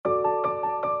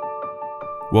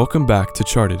Welcome back to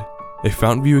Charted, a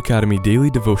Fountain View Academy daily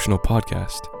devotional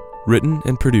podcast, written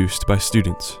and produced by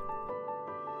students.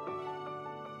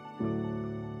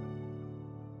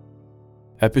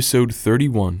 Episode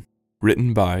 31,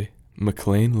 written by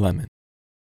McLean Lemon.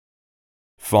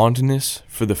 Fondness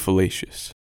for the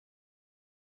Fallacious.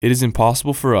 It is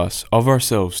impossible for us, of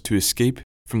ourselves, to escape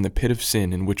from the pit of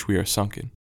sin in which we are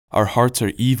sunken. Our hearts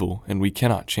are evil, and we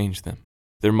cannot change them.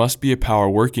 There must be a power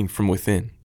working from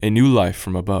within, a new life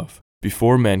from above,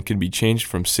 before men can be changed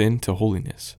from sin to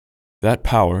holiness. That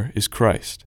power is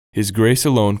Christ. His grace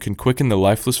alone can quicken the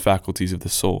lifeless faculties of the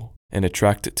soul and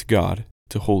attract it to God,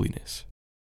 to holiness.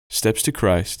 Steps to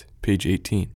Christ, page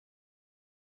 18.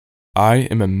 I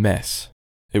am a mess,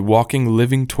 a walking,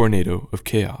 living tornado of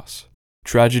chaos.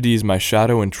 Tragedy is my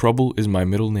shadow and trouble is my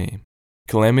middle name.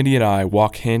 Calamity and I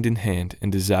walk hand in hand,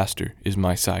 and disaster is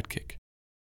my sidekick.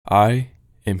 I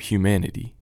am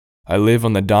humanity. I live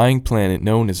on the dying planet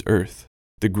known as Earth,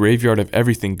 the graveyard of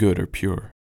everything good or pure.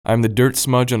 I am the dirt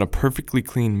smudge on a perfectly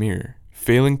clean mirror,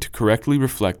 failing to correctly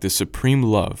reflect the supreme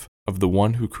love of the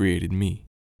one who created me.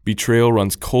 Betrayal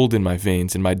runs cold in my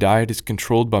veins, and my diet is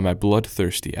controlled by my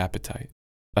bloodthirsty appetite.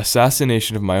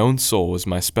 Assassination of my own soul is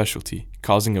my specialty,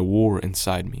 causing a war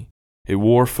inside me. A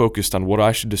war focused on what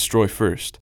I should destroy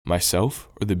first, myself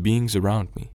or the beings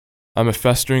around me. I'm a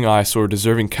festering eyesore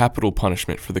deserving capital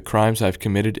punishment for the crimes I have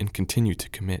committed and continue to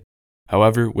commit.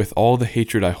 However, with all the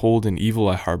hatred I hold and evil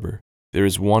I harbor, there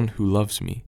is one who loves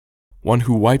me. One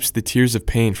who wipes the tears of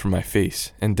pain from my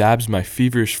face and dabs my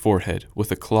feverish forehead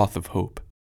with a cloth of hope.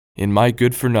 In my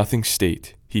good-for-nothing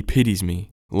state, he pities me,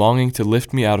 longing to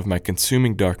lift me out of my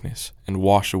consuming darkness and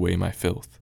wash away my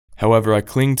filth. However, I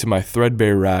cling to my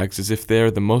threadbare rags as if they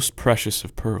are the most precious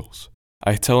of pearls.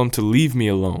 I tell him to leave me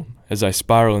alone as I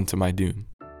spiral into my doom.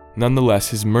 Nonetheless,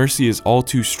 his mercy is all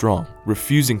too strong,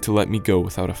 refusing to let me go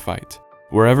without a fight.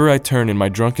 Wherever I turn in my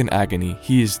drunken agony,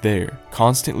 he is there,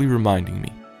 constantly reminding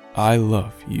me, I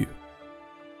love you.